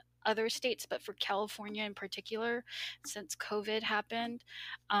in other states, but for California in particular, since COVID happened,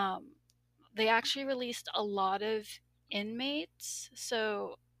 um, they actually released a lot of inmates.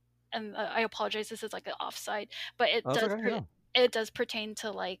 So, and I apologize, this is like an offside, but Oh, that's okay. Yeah. it does pertain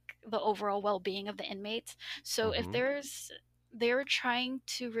to like the overall well-being of the inmates. So if Mm-hmm. they're trying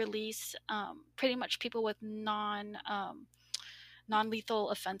to release pretty much people with non-lethal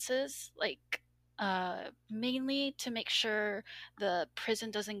offenses, like mainly to make sure the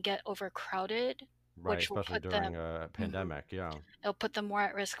prison doesn't get overcrowded, Right, which will especially put during them a mhm, pandemic. Yeah. it'll put them more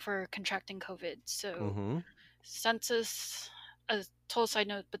at risk for contracting COVID. So Mm-hmm. census, a total side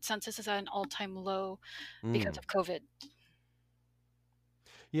note, but census is at an all-time low because Mm. of COVID.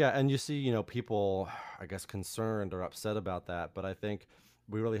 Yeah, and you see, people, I guess, concerned or upset about that, but I think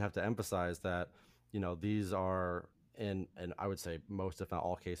we really have to emphasize that, these are in I would say most, if not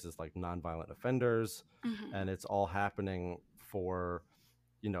all cases, like nonviolent offenders, Hmm. and it's all happening for,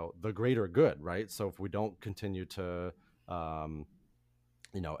 the greater good, right? So if we don't continue to, um,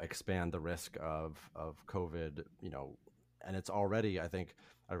 expand the risk of COVID, and it's already, I think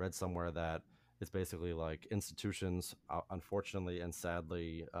I read somewhere that it's basically like institutions, unfortunately and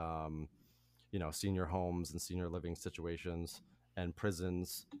sadly, senior homes and senior living situations and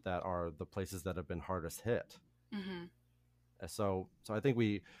prisons that are the places that have been hardest hit. Hmm. So I think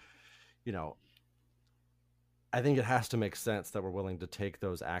you know, I think it has to make sense that we're willing to take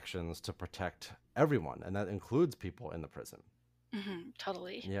those actions to protect everyone, and that includes people in the prison. Hmm.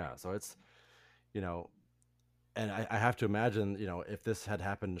 Totally. Yeah, so it's you know, and I have to imagine, if this had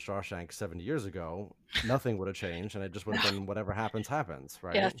happened in Shawshank 70 years ago, nothing would have changed, and it just would have been whatever happens, happens,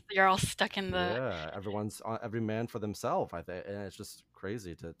 Yes, right? you're all stuck in the. Yeah, every man for themselves. I think, and it's just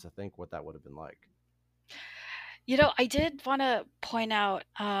crazy to think what that would have been like. I did want to point out.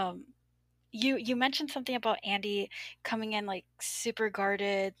 You mentioned something about Andy coming in like super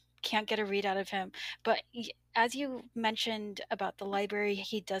guarded, can't get a read out of him. But as you mentioned about the library,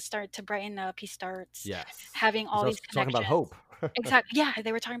 he does start to brighten up. He starts Yes, having he all starts these talking about connections. hope. Exactly. Yeah,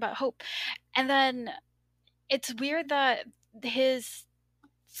 they were talking about hope. And then it's weird that his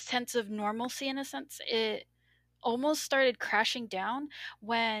sense of normalcy, in a sense, it almost started crashing down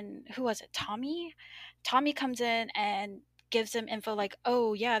when, who was it, Tommy comes in and gives him info like,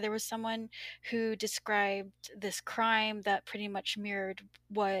 oh yeah, there was someone who described this crime that pretty much mirrored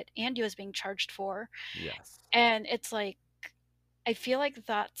what Andy was being charged for. Yes. And it's like, I feel like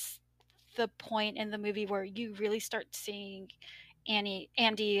that's the point in the movie where you really start seeing Andy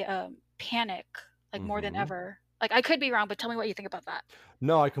panic like more than Hmm. ever. Like, I could be wrong, but tell me what you think about that.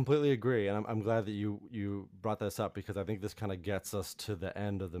 No, I completely agree, and I'm glad that you brought this up because I think this kind of gets us to the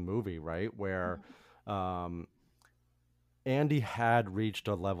end of the movie, right? Where Mhm. um, Andy had reached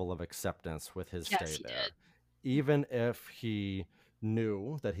a level of acceptance with his Yes, stay he did. there, even if he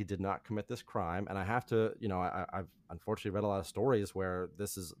knew that he did not commit this crime. And I have to, I've unfortunately read a lot of stories where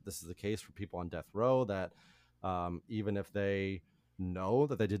this is the case for people on death row that even if they know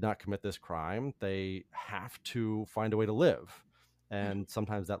that they did not commit this crime, they have to find a way to live. Mhm. And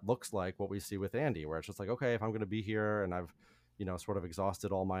sometimes that looks like what we see with Andy, where it's just like, okay, if I'm going to be here and I've, sort of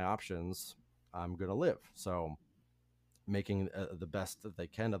exhausted all my options, I'm going to live. So making the best that they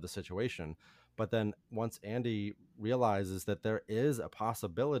can of the situation. But then once Andy realizes that there is a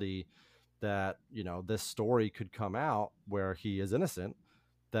possibility that, this story could come out where he is innocent,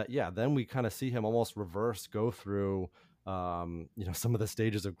 that, yeah, then we kind of see him almost reverse go through, some of the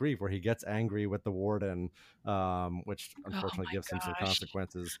stages of grief where he gets angry with the warden, which Oh unfortunately my gives him some gosh.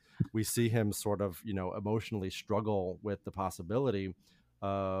 consequences. We see him sort of, emotionally struggle with the possibility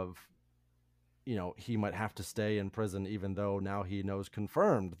of, he might have to stay in prison even though now he knows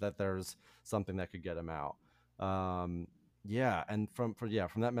confirmed that there's something that could get him out. Um, yeah, and from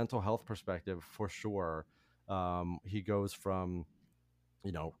that mental health perspective, for sure, he goes from,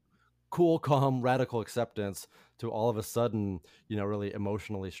 you know cool, calm, radical acceptance to all of a sudden, really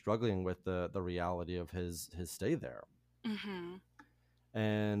emotionally struggling with the reality of his stay there. Mhm.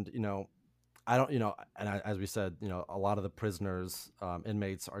 And I don't, and as we said, a lot of the prisoners,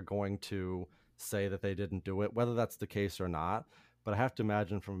 inmates are going to say that they didn't do it, whether that's the case or not. But I have to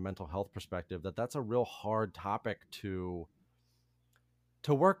imagine from a mental health perspective that that's a real hard topic to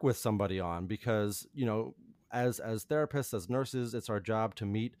work with somebody on because, as therapists, as nurses, it's our job to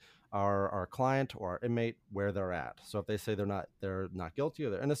meet our client or our inmate where they're at. So if they say they're not guilty or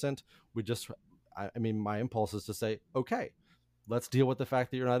they're innocent, we just, I mean, my impulse is to say, okay, let's deal with the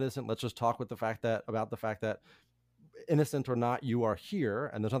fact that you're not innocent. Let's just talk with the fact that about the fact that, innocent or not, you are here,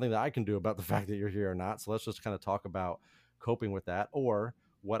 and there's nothing that I can do about the fact that you're here or not. So let's just kind of talk about coping with that, or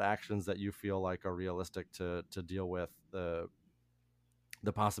what actions that you feel like are realistic to deal with the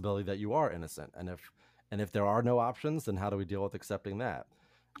possibility that you are innocent. And if there are no options, then how do we deal with accepting that?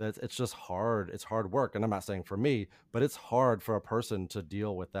 It's just hard. It's hard work, and I'm not saying for me, but it's hard for a person to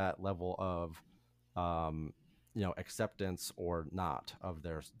deal with that level of um, acceptance or not of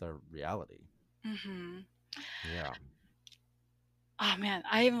their reality. Hmm. Yeah, Oh man,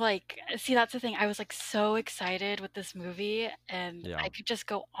 I'm like, see, that's the thing. I was like so excited with this movie, and yeah. I could just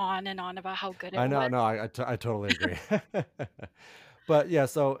go on and on about how good I it know, was. no, I totally agree. But yeah,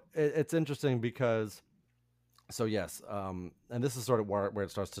 so it's interesting because so yes, and this is sort of where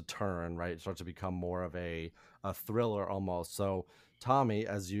it starts to turn, right? It starts to become more of a thriller almost. So Tommy,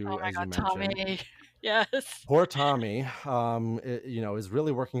 as Oh you my as you God, mentioned, Tommy. Yes. poor Tommy, is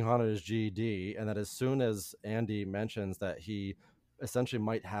really working hard on his GED, and that as soon as Andy mentions that he essentially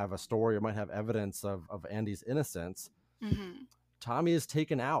might have a story or might have evidence of Andy's innocence, Hmm. Tommy is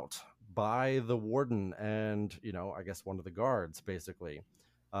taken out by the warden and I guess one of the guards, basically.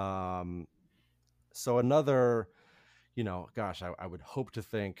 Um, so another, gosh, I would hope to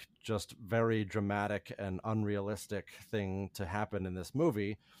think just very dramatic and unrealistic thing to happen in this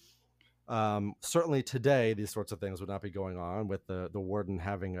movie. Certainly today, these sorts of things would not be going on with the warden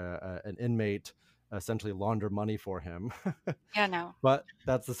having an inmate essentially launder money for him. Yeah, no. But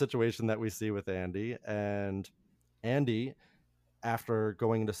that's the situation that we see with Andy. And Andy, after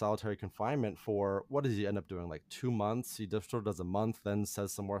going into solitary confinement for what does he end up doing? Like 2 months? He just sort of does a month, then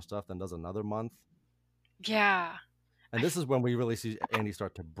says some more stuff, then does another month. Yeah. And this is when we really see Andy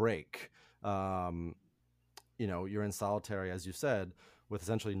start to break. Um, you're in solitary, as you said, with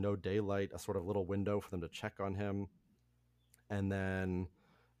essentially no daylight, a sort of little window for them to check on him. And then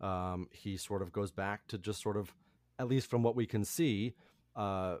he sort of goes back to just sort of, at least from what we can see,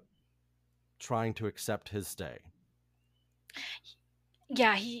 uh, trying to accept his stay.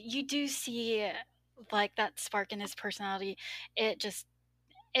 Yeah, you do see like that spark in his personality. It just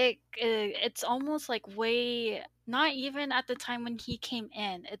it's almost like way not even at the time when he came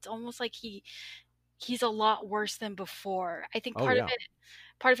in. It's almost like he's a lot worse than before. I think Oh, yeah.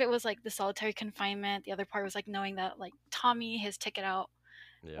 part of it was like the solitary confinement. The other part was like knowing that like Tommy, his ticket out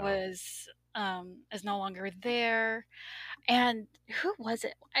Yeah. was is no longer there. And who was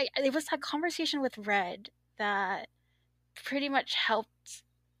it? It was that conversation with Red that pretty much helped.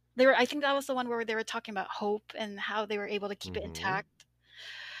 They were I think that was the one where they were talking about hope and how they were able to keep it Mm-hmm. intact.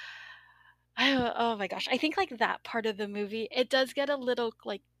 Oh my gosh. I think like that part of the movie, it does get a little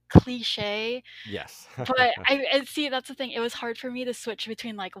like cliche, Yes. but I see that's the thing. It was hard for me to switch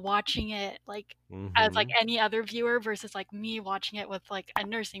between like watching it like as like Mm-hmm. any other viewer versus like me watching it with like a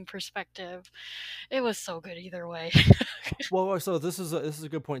nursing perspective. It was so good either way. Well, so this is a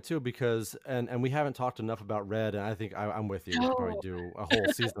good point too, because and we haven't talked enough about Red, and I think I'm with you. We could probably No. do a whole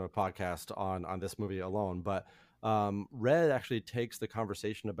season of podcast on this movie alone. But Red actually takes the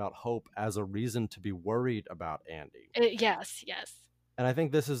conversation about hope as a reason to be worried about Andy, Yes, yes. and I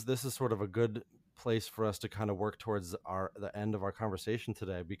think this is sort of a good place for us to kind of work towards the end of our conversation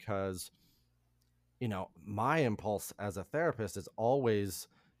today, because my impulse as a therapist is always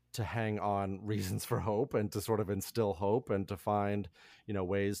to hang on reasons for hope and to sort of instill hope and to find,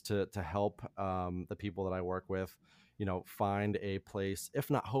 ways to help the people that I work with, find a place, if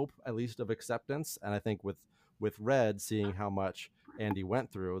not hope, at least of acceptance. And I think with Red, seeing how much Andy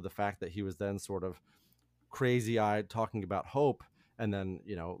went through, the fact that he was then sort of crazy eyed talking about hope, and then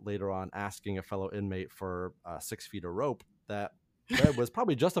later on asking a fellow inmate for 6 feet of rope, that Red was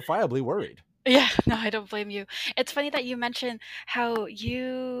probably justifiably worried. Yeah, no, I don't blame you. It's funny that you mentioned how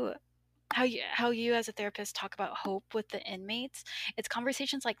you as a therapist talk about hope with the inmates. It's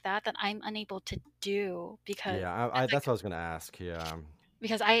conversations like that that I'm unable to do because Yeah, it's that's like what I was going to ask. Yeah,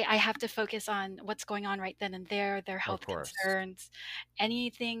 because I have to focus on what's going on right then and there, their of health course. concerns,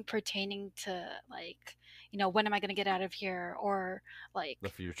 anything pertaining to like, when am I going to get out of here or The like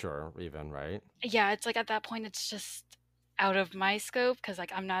future, even, right? yeah, it's like at that point it's just out of my scope because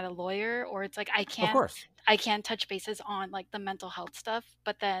like I'm not a lawyer or it's like Of course. I can touch bases on like the mental health stuff,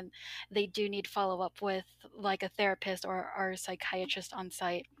 but then they do need follow up with like a therapist or a psychiatrist on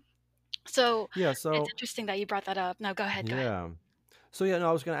site. So Yeah. it's So, interesting that you brought that up. No, go ahead, go ahead. yeah. So, yeah, no,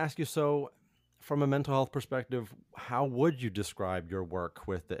 I was going to ask you. So, from a mental health perspective, how would you describe your work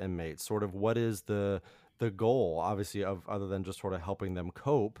with the inmates? Sort of, what is the goal, obviously, of other than just sort of helping them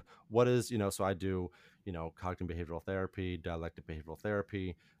cope? What is So I do cognitive behavioral therapy, dialectic behavioral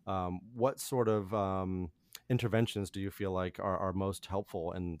therapy. What sort of interventions do you feel like are most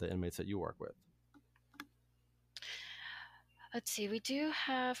helpful in the inmates that you work with? Let's see. We do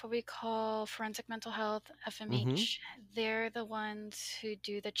have what we call forensic mental health, Mm-hmm. FMH. They're the ones who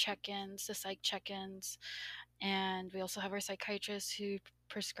do the check-ins, the psych check-ins, and we also have our psychiatrist who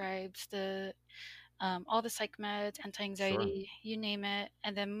prescribes the all the psych meds, Sure. anti-anxiety, you name it.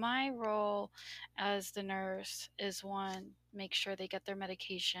 And then my role as the nurse is one, make sure they get their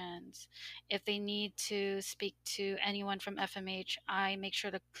medications. If they need to speak to anyone from FMH, I make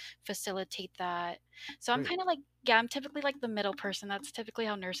sure to facilitate that. So I'm Great. kind of like, yeah, I'm typically like the middle person. That's typically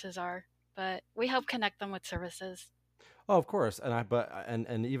how nurses are, but we help connect them with services. Oh, of course.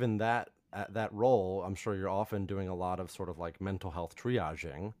 And even that at that role, I'm sure you're often doing a lot of sort of like mental health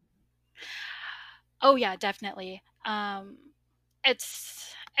triaging. Oh yeah, definitely.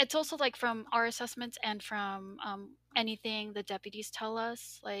 It's also like from our assessments and from anything the deputies tell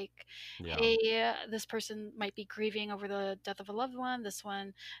us, like, Yeah. hey, this person might be grieving over the death of a loved one. This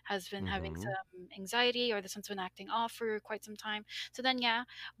one has been having Mm-hmm. some anxiety, or this one's been acting off for quite some time. So then, yeah,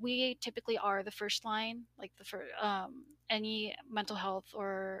 we typically are the first line, like the first any mental health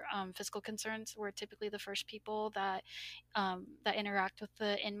or physical concerns. We're typically the first people that interact with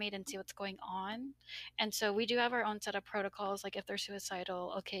the inmate and see what's going on. And so we do have our own set of protocols. Like if they're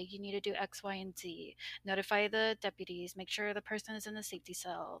suicidal, okay, you need to do X, Y, and Z. Notify the deputies, make sure the person is in the safety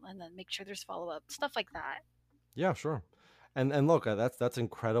cell, and then make sure there's follow up, stuff like that. Yeah, sure. And look, that's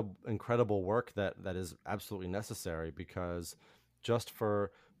incredible work that is absolutely necessary because just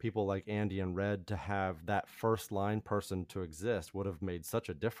for people like Andy and Red to have that first line person to exist would have made such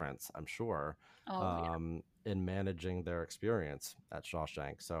a difference, I'm sure, Oh, yeah. in managing their experience at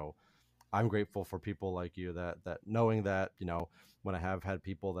Shawshank. So I'm grateful for people like you that knowing that, when I have had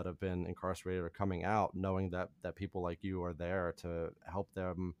people that have been incarcerated or coming out, knowing that people like you are there to help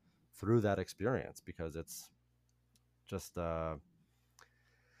them through that experience because it's just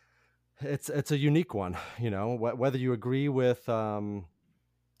it's a unique one. Whether you agree with the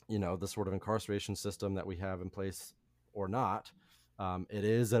sort of incarceration system that we have in place or not, it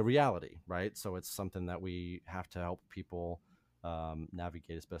is a reality, right? So it's something that we have to help people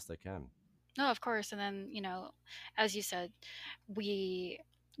navigate as best they can. No, of course. And then, as you said, we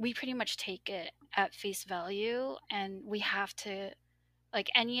we pretty much take it at face value, and we have to, like,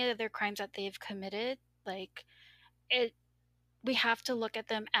 any of their crimes that they've committed, like, it we have to look at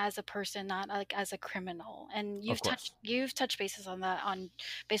them as a person, not like as a criminal. And Of you've touched course. you've touched bases on that, on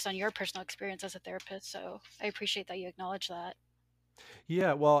based on your personal experience as a therapist. So I appreciate that you acknowledge that.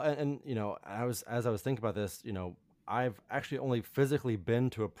 Yeah, well, and I was thinking about this, I've actually only physically been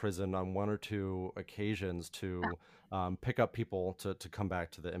to a prison on one or two occasions to pick up people to come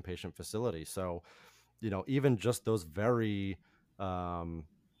back to the inpatient facility. So, even just those very um,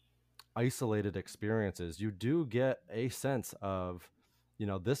 isolated experiences, you do get a sense of,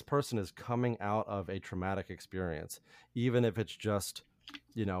 this person is coming out of a traumatic experience, even if it's just,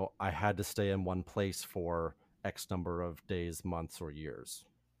 I had to stay in one place for X number of days, months, or years.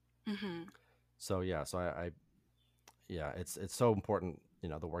 Hmm. So yeah, yeah, it's so important,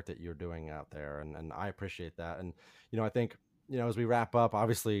 the work that you're doing out there, and I appreciate that. And I think, as we wrap up,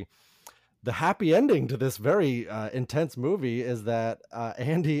 obviously the happy ending to this very intense movie is that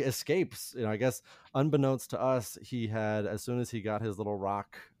Andy escapes. I guess unbeknownst to us, he had, as soon as he got his little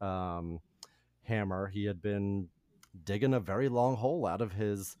rock hammer, he had been digging a very long hole out of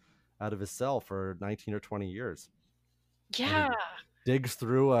his cell for 19 or 20 years, and he Yeah. digs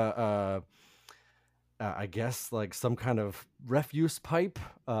through I guess like some kind of refuse pipe,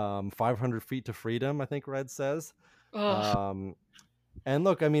 500 feet to freedom, I think Red says. Oh, Um, and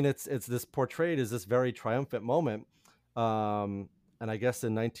look, I mean, it's this portrayed as this very triumphant moment. Um, and I guess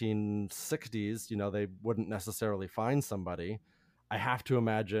in 1960s, they wouldn't necessarily find somebody. I have to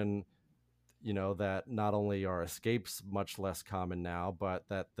imagine, that not only are escapes much less common now, but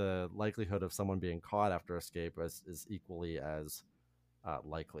that the likelihood of someone being caught after escape is equally as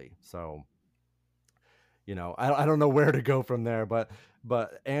likely. So, I don't know where to go from there, but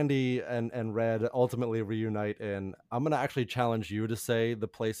Andy and Red ultimately reunite, and I'm gonna actually challenge you to say the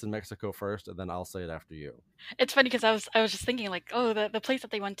place in Mexico first, and then I'll say it after you. it's funny because I was just thinking, like, oh, the place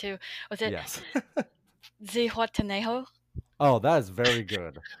that they went to, was it Yes. Zihuatanejo? Oh, that is very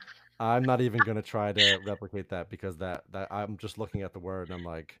good. I'm not even gonna try to replicate that because that I'm just looking at the word and I'm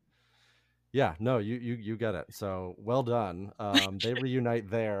like, yeah, no, you get it. So well done. They reunite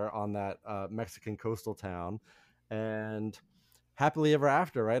there on that Mexican coastal town, and happily ever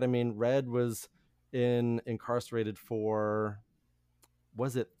after, right? I mean, Red was incarcerated for,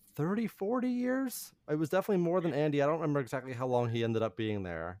 was it 30, 40 years? It was definitely more than Andy. I don't remember exactly how long he ended up being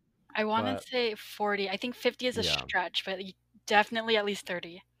there, I want to but say 40. I think 50 is a yeah, stretch, but definitely at least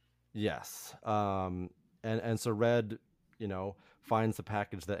 30. yes. And so Red, finds the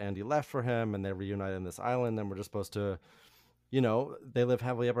package that Andy left for him, and they reunite in this island, and we're just supposed to, they live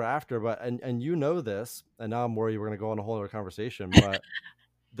happily ever after. But and you know this, and now I'm worried we're gonna go on a whole other conversation, but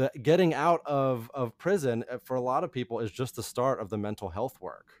the getting out of prison for a lot of people is just the start of the mental health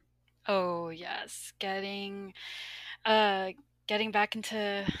work. Oh, yes. Uh getting back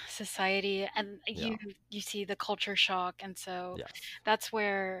into society, and Yeah. you see the culture shock, and so Yes. that's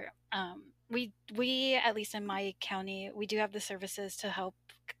where we at least in my county, we do have the services to help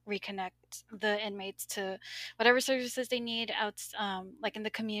reconnect the inmates to whatever services they need out, like in the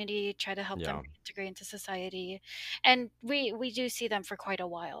community, try to help them Yeah. reintegrate into society. And we do see them for quite a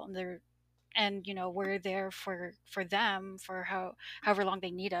while, and we're there for them for however long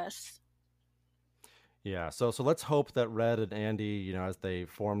they need us. Yeah. So let's hope that Red and Andy, as they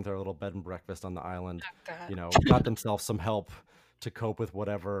formed their little bed and breakfast on the island, God. got themselves some help to cope with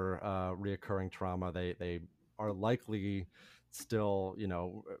whatever reoccurring trauma they are likely still,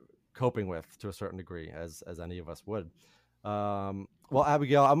 coping with to a certain degree, as any of us would. Well,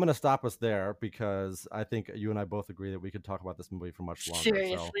 Abigail, I'm going to stop us there because I think you and I both agree that we could talk about this movie for much longer. So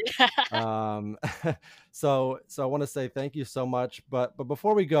Seriously. um, so I want to say thank you so much. But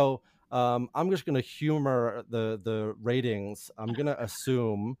before we go, I'm just going to humor the ratings. I'm going to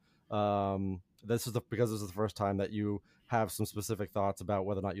assume because this is the first time that you have some specific thoughts about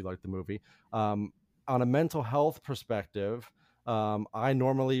whether or not you like the movie. On a mental health perspective, I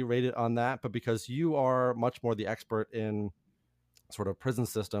normally rate it on that, but because you are much more the expert in sort of prison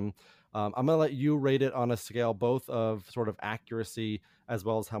system, I'm going to let you rate it on a scale both of sort of accuracy as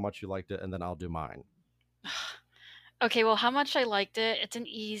well as how much you liked it, and then I'll do mine. Okay, well, how much I liked it, it's an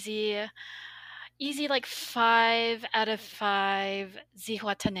easy, like, 5 out of 5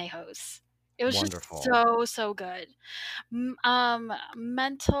 Zihuatanejo's. It was just Wonderful. so, so good.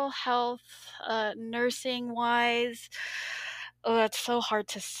 Mental health, nursing-wise, oh, it's so hard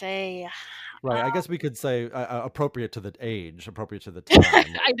to say. Right. I guess we could say appropriate to the age, appropriate to the time.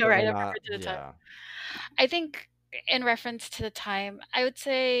 I know, right? Certainly I not. remember to the time. Yeah. I think in reference to the time, I would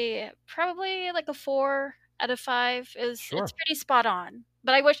say probably like a 4 out of 5 it's Sure. pretty spot on.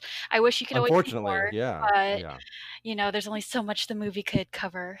 But I wish you could always see Unfortunately. more, Yeah. but, Yeah. there's only so much the movie could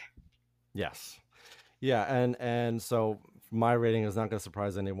cover. Yes. Yeah. And so my rating is not going to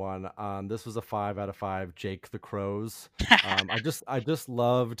surprise anyone. This was a 5 out of 5. Jake the Crows. I just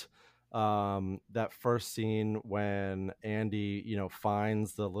loved that first scene when Andy,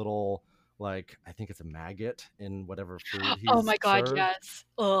 finds the little, like, I think it's a maggot in whatever food Oh he's my god, served, yes.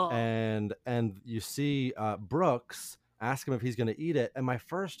 Ugh. and you see Brooks ask him if he's going to eat it, and my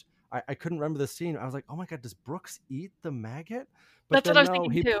first I couldn't remember the scene. I was like, oh my god, does Brooks eat the maggot? But That's what I then was no,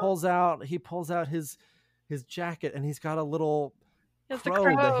 thinking he too. pulls out his jacket, and he's got a little It's the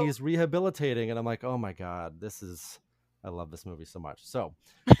crow that crow. he's rehabilitating, and I'm like, oh my god, I love this movie so much. So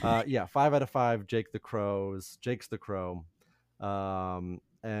yeah, 5 out of 5. Jake's the Crow.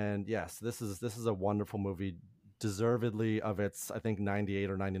 And yes, this is a wonderful movie, deservedly of its, I think, 98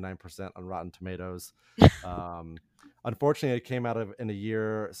 or 99% on Rotten Tomatoes. Um, Unfortunately, it came out in a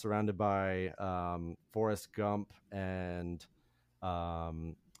year surrounded by Forrest Gump and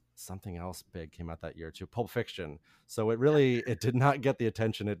um, something else big came out that year too, Pulp Fiction. So it did not get the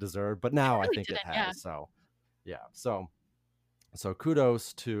attention it deserved, but It now I really think it didn't, yeah. has. So yeah, so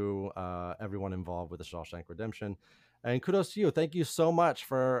kudos to everyone involved with the Shawshank Redemption, and kudos to you. Thank you so much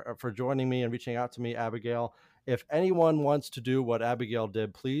for joining me and reaching out to me, Abigail. If anyone wants to do what Abigail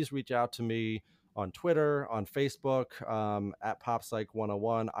did, please reach out to me on Twitter, on Facebook, at PopPsych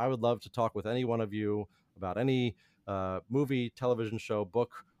 101. I would love to talk with any one of you about any movie, television show,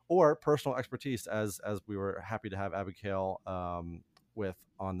 book, or personal expertise, as we were happy to have Abigail with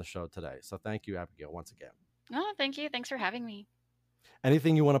on the show today. So thank you, Abigail, once again. Oh, thank you. Thanks for having me.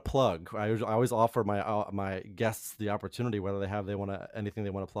 Anything you want to plug? I always offer my guests the opportunity, whether they want to anything they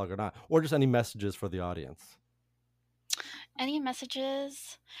want to plug or not, or just any messages for the audience. Any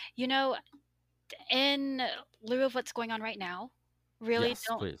messages? You know, in lieu of what's going on right now, really Yes,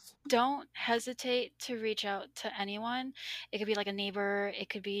 please. don't hesitate to reach out to anyone. It could be like a neighbor, it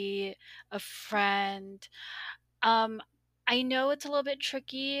could be a friend. Um, I know it's a little bit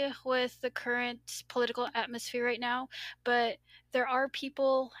tricky with the current political atmosphere right now, but there are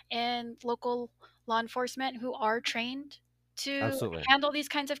people in local law enforcement who are trained to Absolutely. handle these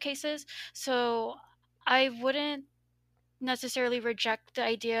kinds of cases. So I wouldn't necessarily reject the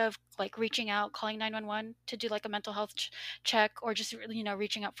idea of like reaching out, calling 911 to do like a mental health check, or just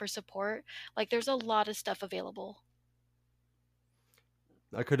reaching out for support. Like there's a lot of stuff available.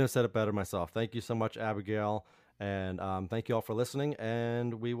 I couldn't have said it better myself. Thank you so much, Abigail, and thank you all for listening.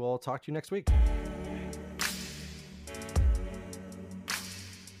 And we will talk to you next week.